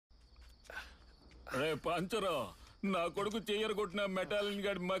రే పంచరు, నా కొడుకు చెయ్యరు కొట్టిన మెటాలిన్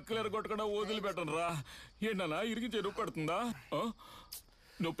గాడి మక్కలేరు కొట్టకుండా వదిలిపెట్టను రా. ఏంటన్నా ఇరిగి చెరువు పడుతుందా?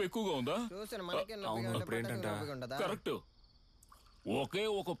 నొప్పి ఎక్కువగా ఉందా? కరెక్ట్. ఒకే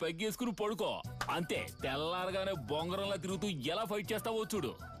ఒక పెగ్గేసుకుని పడుకో అంతే. తెల్లారగానే బొంగరంలా తిరుగుతూ ఎలా ఫైట్ చేస్తావో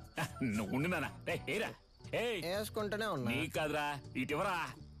చూడు. నువ్వు నానా నీ కాదురా, ఇటువరా.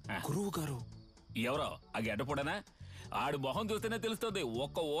 గురువు గారు ఎవరో ఆ గడ్డపూడనా? ఆడి మొహం చూస్తేనే తెలుస్తుంది.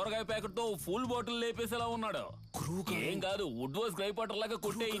 ఒక్క ఊరగాయ ప్యాకెట్ తో ఫుల్ బాటిల్ లేపేసేలా ఉన్నాడు. ఏం కాదు, వుడ్ వాస్ గ్రై పాటర్ లాగా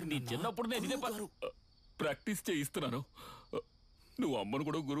కొట్టే. నీ చిన్నప్పుడు నేను ప్రాక్టీస్ చేయిస్తున్నాను. నువ్వు అమ్మను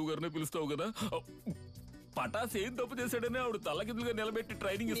కూడా గురువు గారినే పిలుస్తావు కదా. పటాస్ ఏం తప్పు చేశాడని ఆవిడ తలకిందులుగా నిలబెట్టి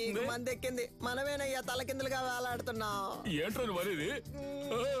ట్రైనింగ్ ఇస్తుంది. మందెక్కింది, మనమేనయ్యా తలకిందులుగా వేలాడుతున్నావు. ఏంట్రని మరేది?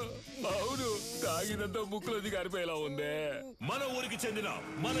 అవును, తాగినంతా ముక్కులోది గారిపోయేలా ఉందే. మన ఊరికి చెందిన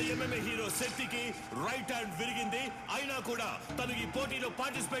మన ఎంఎంఏ హీరో శక్తికి రైట్ హ్యాండ్ విరిగింది. అయినా కూడా తను ఈ పోటీలో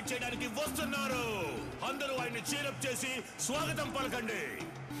పార్టిసిపేట్ చేయడానికి వస్తున్నారు. అందరూ ఆయన్ని చీరప్ చేసి స్వాగతం పలకండి.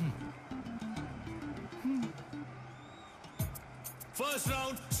 ఫస్ట్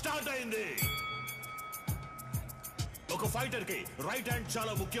రౌండ్ స్టార్ట్ అయింది. ఒక ఫైటర్ కి రైట్ హ్యాండ్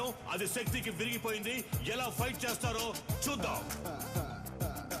చాలా ముఖ్యం. అది శక్తికి విరిగిపోయింది. ఎలా ఫైట్ చేస్తారో చూద్దాం.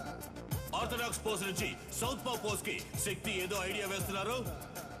 ఆర్థడాక్స్ పోజ్ నుంచి సౌత్ పా పోజ్ కి శక్తి ఏదో ఐడియా వేస్తున్నారు.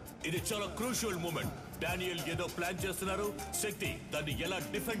 ఇది చాలా క్రూషియల్ మూమెంట్. డానియల్ ఏదో ప్లాన్ చేస్తున్నారు. శక్తి దాన్ని ఎలా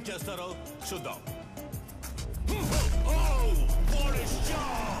డిఫెండ్ చేస్తారో చూద్దాం.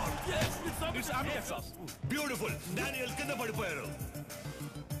 బ్యూటిఫుల్. డానియల్ కింద పడిపోయారు.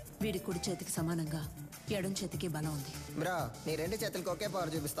 వీడి కుడి చేతికి సమానంగా ఎడం చేతికి బలం ఉంది. బ్రో, నీ రెండు చేతులకి ఒకే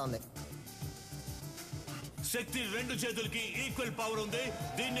పవర్ చూపిస్తోంది. శక్తి రెండు చేతులకి ఈక్వల్ పవర్ ఉంది.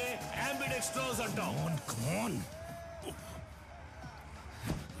 దీన్నే అంబిడెక్స్ట్రోస్ అంటాం.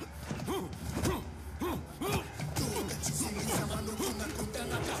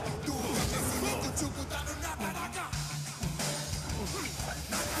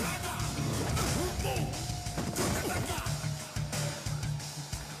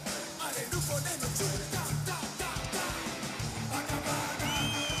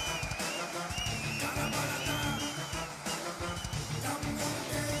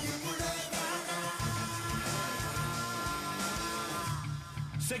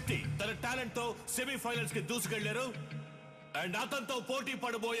 శక్తి తన టాలెంట్ తో సెమీఫైనల్స్ కి దూసుకెళ్లారు. అండ్ అతనితో పోటీ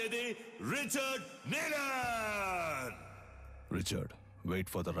పడబోయేది Richard నీలన్. Richard, wait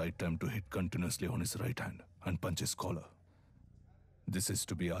for the right time to hit continuously on his right hand and punch his collar. This is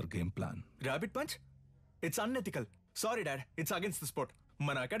to be our game plan. Rabbit punch? It's unethical. Sorry dad, it's against the sport.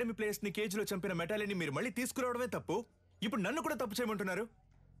 మన academy players ని cage లో చంపిన మెటాలిని మీరు మళ్ళీ తీసుకురావడమే తప్పు. ఇప్పుడు నన్ను కూడా తప్పు చేయమంటున్నారు.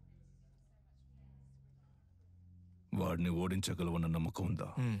 వాడిని ఓడించగలవన్న నమ్మకం ఉందా?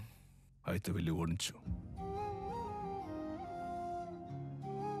 అయితే వెళ్ళి ఓడించు.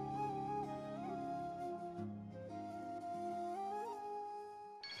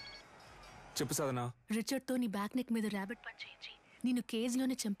 చెప్పు సాధనా. రిచర్డ్ తో నీ బ్యాక్ నెక్ మీద ర్యాబిట్ పంచ్ చేయించి నిన్ను కేజ్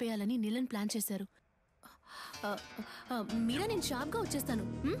లోనే చంపేయాలని నీలన్ ప్లాన్ చేశారు. మీరా, నేను షార్ప్ గా వచ్చేస్తాను.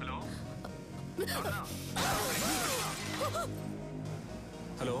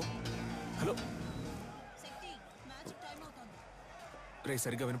 హలో హలో రే,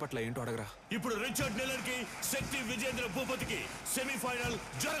 సరిగ్గా వినపట్ల, ఏంటో అడగరా. ఇప్పుడు రిచర్డ్ నీలన్ కి శక్తి విజేంద్ర భూపతికి సెమీఫైనల్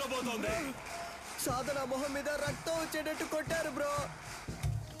జరగబోతోంది. సాధన మొహం మీద రక్తం వచ్చేటట్టు కొట్టారు బ్రో.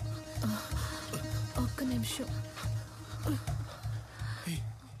 ఒక్క నిమిషం.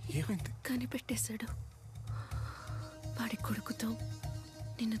 ఏమైంది? కనిపెట్టేశాడు. వాడి కొడుకుతో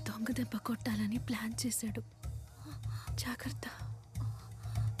నిన్ను దొంగ దెబ్బ కొట్టాలని ప్లాన్ చేశాడు. జాగ్రత్త.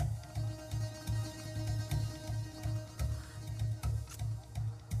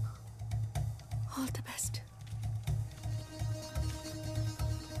 All the best.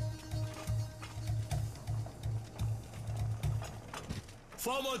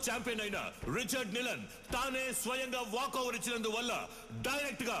 Farmer champion అయిన రిచర్డ్ నీలన్ తానే స్వయంగా వాకౌవర్ ఇచ్చినందువల్ల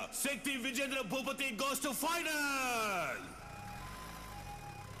డైరెక్ట్ గా శక్తి Vijendra Bhupathi goes to final.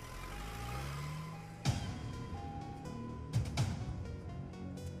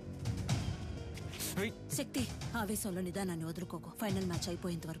 శక్తి, ఆవేశంలో నిదానాన్ని వదులుకోకు. ఫైనల్ మ్యాచ్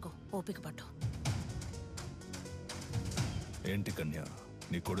అయిపోయేంత వరకు ఓపిక పట్టు. ఏంటి కన్యా,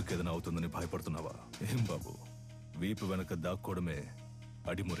 నీ కొడుకు ఏదైనా అవుతుందని భయపడుతున్నావా? ఏం బాబు, వీపు వెనక దాక్కోవడమే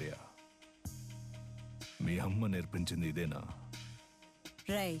అడిమురయా? మీ అమ్మ నేర్పించింది ఇదేనా?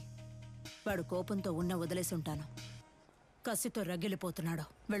 రై, వాడు కోపంతో ఉన్న వదిలేసి ఉంటాను. కసితో రగిలిపోతున్నాడు.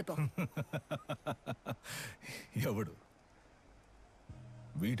 వెళ్ళిపో. ఎవడు?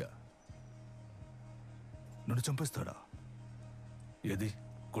 వీడా? నన్ను చంపేస్తాడా? ఏది?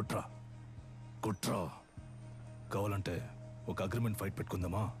 కుట్రా కుట్రా. కావాలంటే ఒక అగ్రిమెంట్ ఫైట్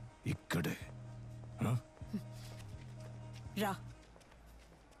పెట్టుకుందామా? ఇక్కడే. రా.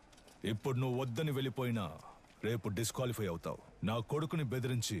 ఇప్పుడు నువ్వు వద్దని వెళ్ళిపోయినా రేపు డిస్క్వాలిఫై అవుతావు. నా కొడుకుని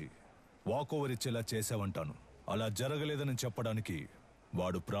బెదిరించి వాకోవర్ ఇచ్చేలా చేసావంటాను. అలా జరగలేదని చెప్పడానికి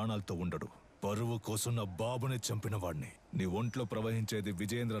వాడు ప్రాణాలతో ఉండడు. పరువు కోసం నా బాబుని చంపిన వాడిని. నీ ఒంట్లో ప్రవహించేది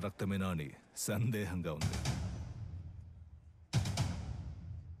విజయేంద్ర రక్తమేనా అని సందేహంగా ఉంది.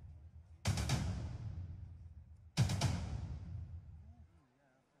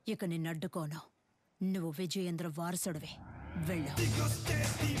 ఇక నిన్నడ్డుకోను. నువ్వు విజయేంద్ర వారసుడివే. వెళ్ళు.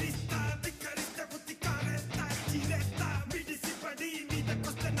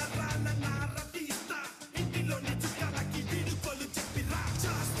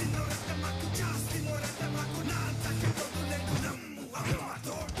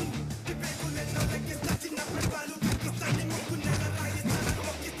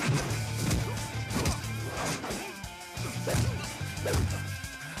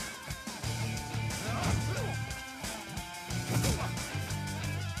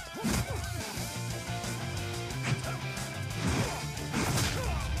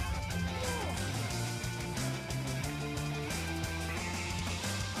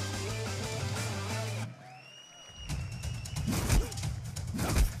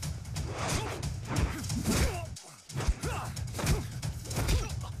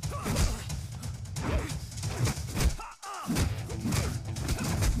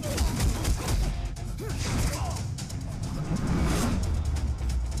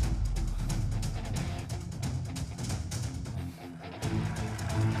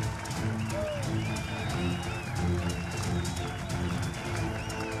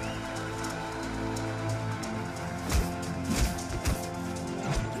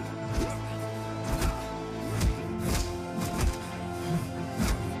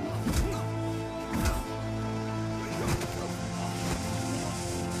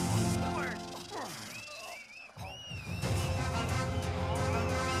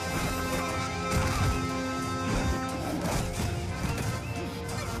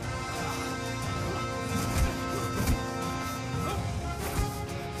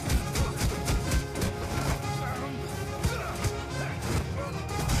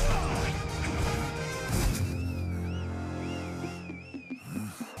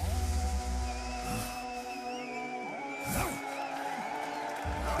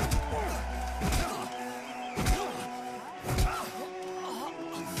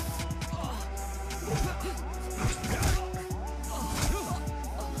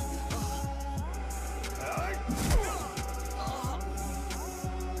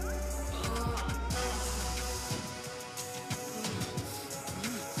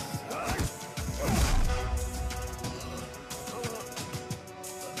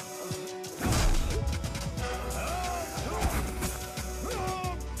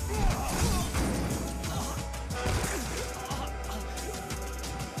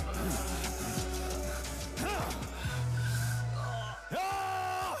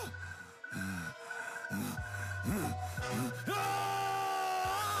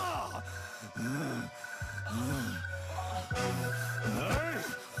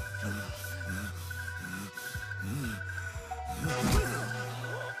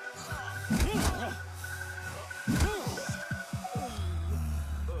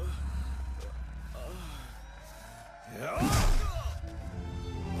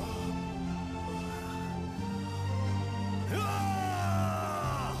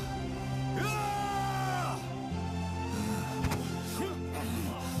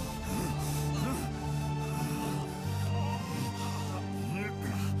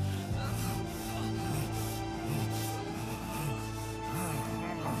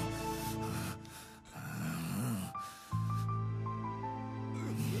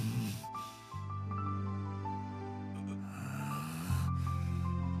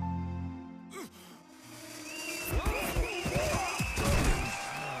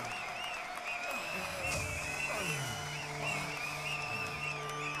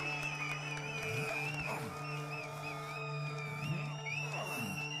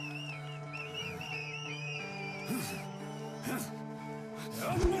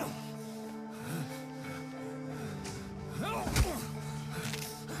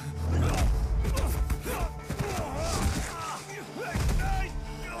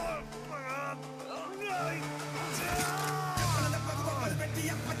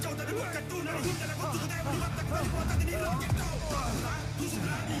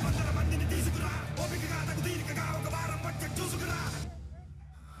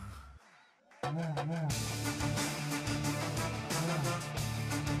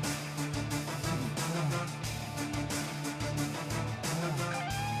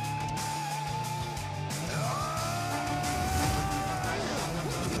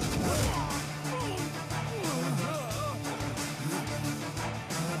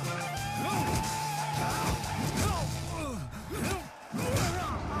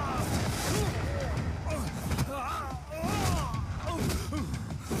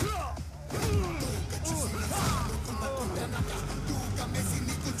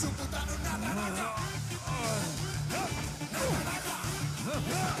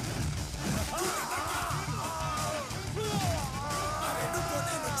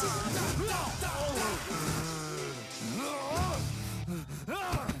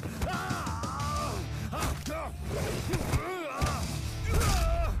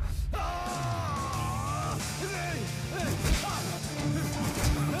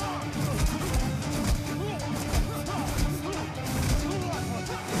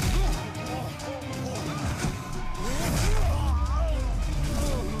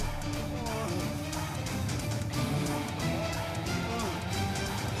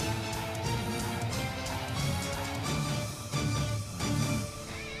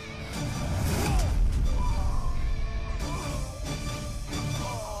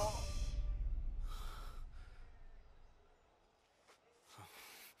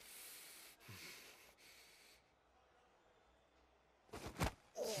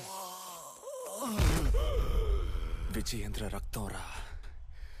 విజయేంద్ర రక్తం రా.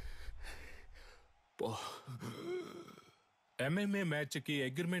 MMA మ్యాచ్ కి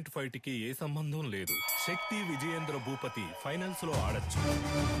అగ్రిమెంట్ ఫైట్ కి ఏ సంబంధం లేదు. శక్తి విజయేంద్ర భూపతి ఫైనల్స్ లో ఆడచ్చు.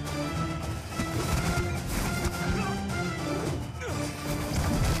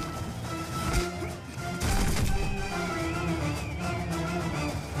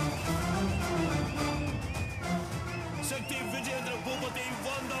 శక్తి Vijayendra Bhupathi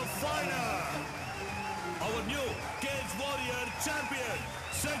won the final. Our new cage warrior champion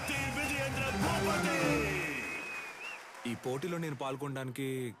శక్తి విజయేంద్ర భూపతి. ఈ పోటీలో నేను పాల్గొనడానికి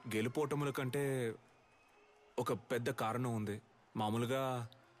గెలుపోటముల కంటే ఒక పెద్ద కారణం ఉంది. మామూలుగా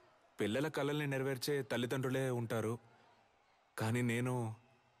పిల్లల కలల్ని నెరవేర్చే తల్లిదండ్రులే ఉంటారు, కానీ నేను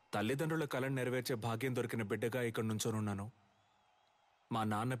తల్లిదండ్రుల కళను నెరవేర్చే భాగ్యం దొరికిన బిడ్డగా ఇక్కడ నుంచోనున్నాను. మా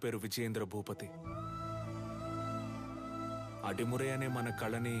నాన్న పేరు విజయేంద్ర భూపతి. అడిమురే అనే మన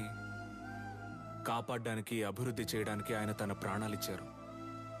కళని కాపాడడానికి, అభివృద్ధి చేయడానికి ఆయన తన ప్రాణాలిచ్చారు.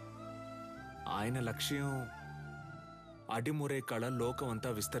 ఆయన లక్ష్యం అడిమురే కళ లోకమంతా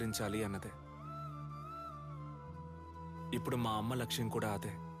విస్తరించాలి అన్నదే. ఇప్పుడు మా అమ్మ లక్ష్యం కూడా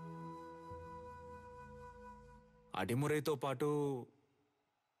అదే. అడిమురేతో పాటు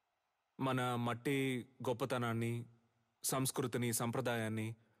మన మట్టి గొప్పతనాన్ని, సంస్కృతిని, సంప్రదాయాన్ని,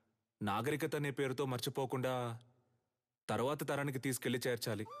 నాగరికత అనే పేరుతో మర్చిపోకుండా తర్వాత తరానికి తీసుకెళ్లి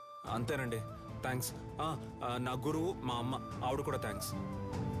చేర్చాలి. అంతేనండి. థ్యాంక్స్. నా గురువు మా అమ్మ, ఆవిడ కూడా థ్యాంక్స్.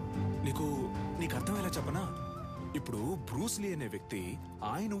 నీకు అర్థమయ్యేలా చెప్పనా? ఇప్పుడు బ్రూస్లీ అనే వ్యక్తి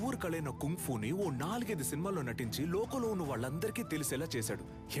ఆయన ఊరు కళైన కుంగ్ఫూని ఓ 4-5 సినిమాల్లో నటించి లోకంలో ఉన్న వాళ్ళందరికీ తెలిసేలా చేశాడు.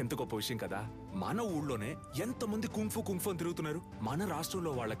 ఎంత గొప్ప విషయం కదా. మన ఊళ్ళోనే ఎంతమంది కుంగ్ఫూ అని తిరుగుతున్నారు. మన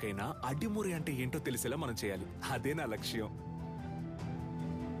రాష్ట్రంలో వాళ్ళకైనా అడ్డిమురి అంటే ఏంటో తెలిసేలా మనం చేయాలి. అదే నా లక్ష్యం.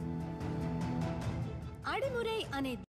 అడిమురై అనే